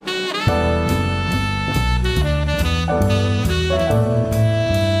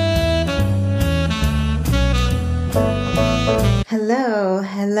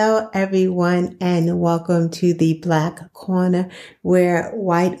Hello, everyone, and welcome to the Black Corner, where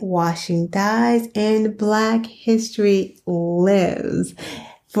whitewashing dies and Black history lives.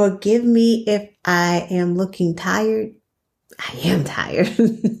 Forgive me if I am looking tired. I am tired,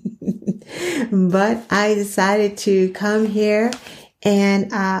 but I decided to come here and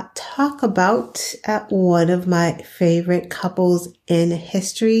talk about one of my favorite couples in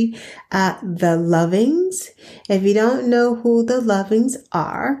history, the Lovings. If you don't know who the Lovings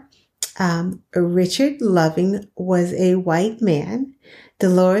are, Richard Loving was a white man.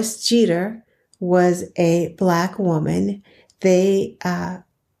 Dolores Jeter was a Black woman. They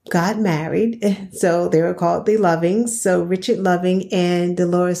got married, so they were called the Lovings. So Richard Loving and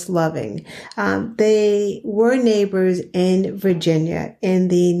Dolores Loving. They were neighbors in Virginia in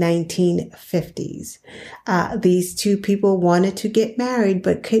the 1950s. These two people wanted to get married,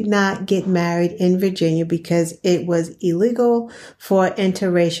 but could not get married in Virginia because it was illegal for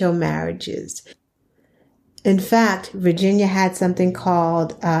interracial marriages. In fact, Virginia had something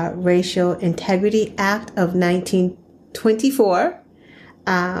called Racial Integrity Act of 1924.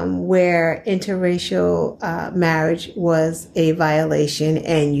 Where interracial marriage was a violation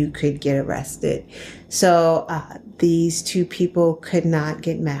and you could get arrested. So these two people could not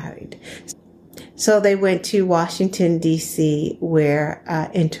get married. So they went to Washington, D.C., where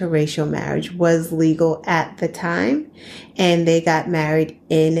interracial marriage was legal at the time. And they got married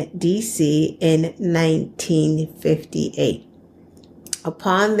in D.C. in 1958.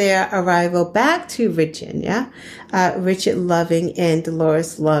 Upon their arrival back to Virginia, Richard Loving and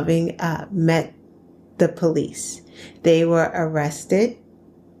Dolores Loving met the police. They were arrested,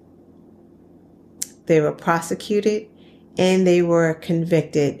 they were prosecuted, and they were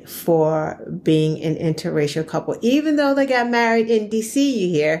convicted for being an interracial couple. Even though they got married in D.C., you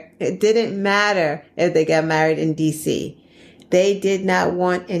hear, it didn't matter if they got married in D.C. They did not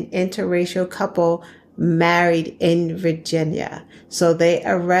want an interracial couple married in Virginia. So they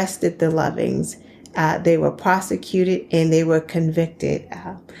arrested the Lovings. They were prosecuted and they were convicted.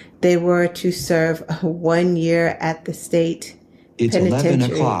 They were to serve 1 year at the state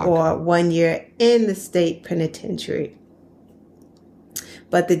penitentiary or 1 year in the state penitentiary.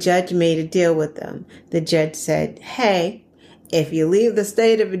 But the judge made a deal with them. The judge said, hey, if you leave the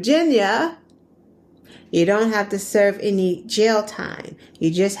state of Virginia, you don't have to serve any jail time.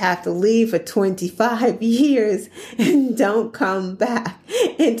 You just have to leave for 25 years and don't come back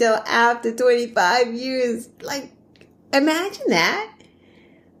until after 25 years. Like, imagine that.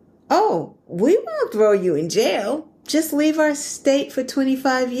 Oh, we won't throw you in jail. Just leave our state for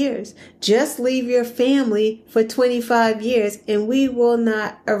 25 years. Just leave your family for 25 years and we will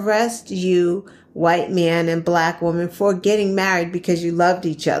not arrest you, white man and Black woman, for getting married because you loved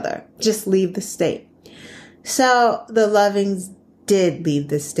each other. Just leave the state. So the Lovings did leave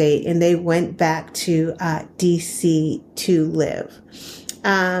the state and they went back to D.C. to live.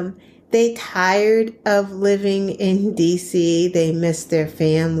 They tired of living in D.C. They missed their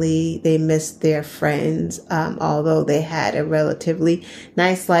family. They missed their friends, although they had a relatively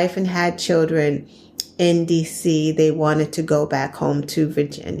nice life and had children in D.C. They wanted to go back home to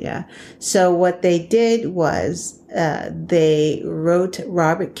Virginia. So what they did was they wrote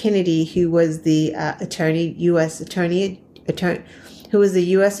Robert Kennedy, who was the U.S. Attorney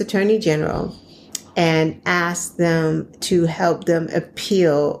General, and asked them to help them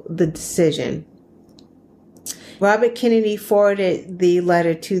appeal the decision. Robert Kennedy forwarded the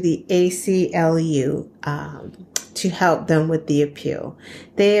letter to the ACLU to help them with the appeal.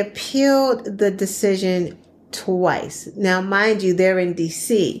 They appealed the decision twice. Now, mind you, they're in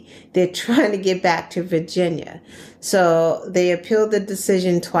D.C. They're trying to get back to Virginia. So they appealed the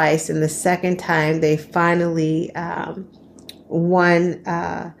decision twice, and the second time they finally won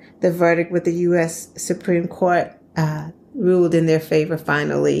the verdict with the U.S. Supreme Court ruled in their favor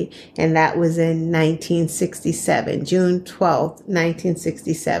finally, and that was in 1967, June 12th,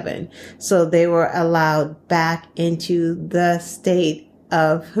 1967. So they were allowed back into the state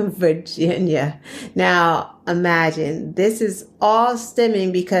of Virginia. Now, imagine, this is all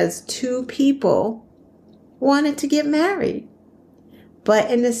stemming because two people wanted to get married. But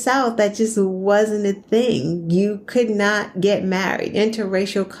in the South, that just wasn't a thing. You could not get married.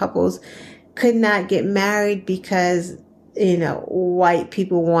 Interracial couples could not get married because, white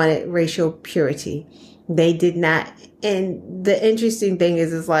people wanted racial purity. They did not. And the interesting thing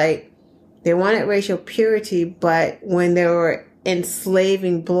is like, they wanted racial purity, but when they were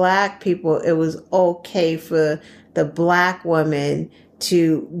enslaving Black people, it was okay for the Black woman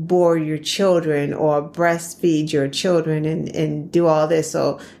to bore your children or breastfeed your children and do all this.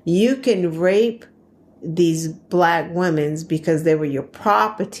 So you can rape these black women because they were your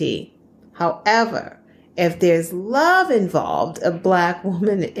property. However, if there's love involved, a black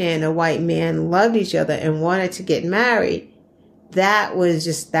woman and a white man loved each other and wanted to get married, that was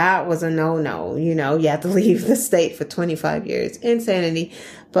a no-no. You know, you have to leave the state for 25 years. Insanity.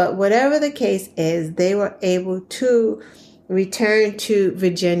 But whatever the case is, they were able to return to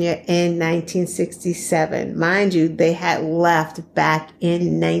Virginia in 1967. Mind you, they had left back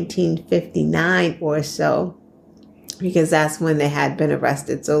in 1959 or so, because that's when they had been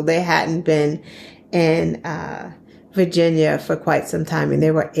arrested. So they hadn't been in Virginia for quite some time, and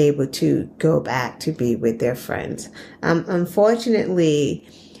they were able to go back to be with their friends. Unfortunately,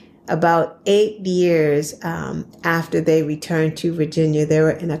 about 8 years after they returned to Virginia, they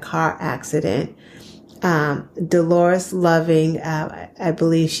were in a car accident. Dolores Loving, I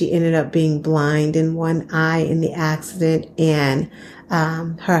believe she ended up being blind in one eye in the accident, and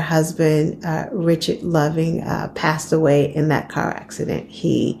her husband, Richard Loving, passed away in that car accident.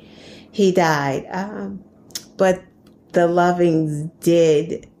 He died. But the Lovings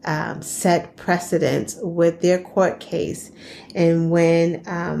did set precedents with their court case. And when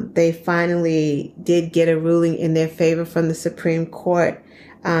they finally did get a ruling in their favor from the Supreme Court,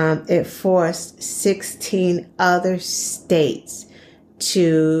 it forced 16 other states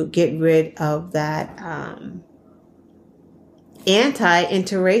to get rid of that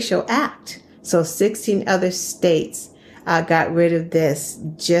anti-interracial act. So 16 other states got rid of this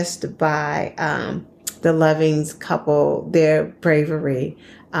just by the Lovings couple, their bravery,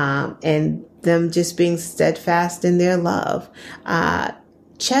 and them just being steadfast in their love.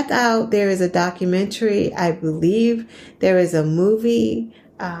 Check out, there is a documentary, I believe there is a movie.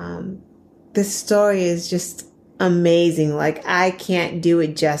 This story is just amazing. Like, I can't do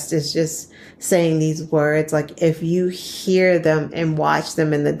it justice just saying these words. Like, if you hear them and watch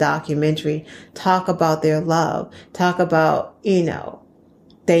them in the documentary, talk about their love, talk about, you know,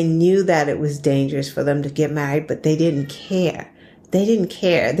 they knew that it was dangerous for them to get married, but they didn't care. They didn't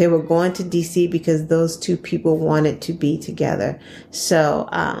care. They were going to DC because those two people wanted to be together. So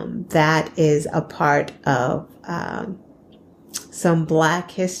that is a part of some Black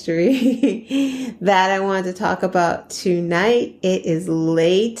history that I wanted to talk about tonight. It is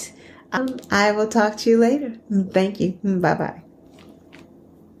late. I will talk to you later. Thank you. Bye-bye.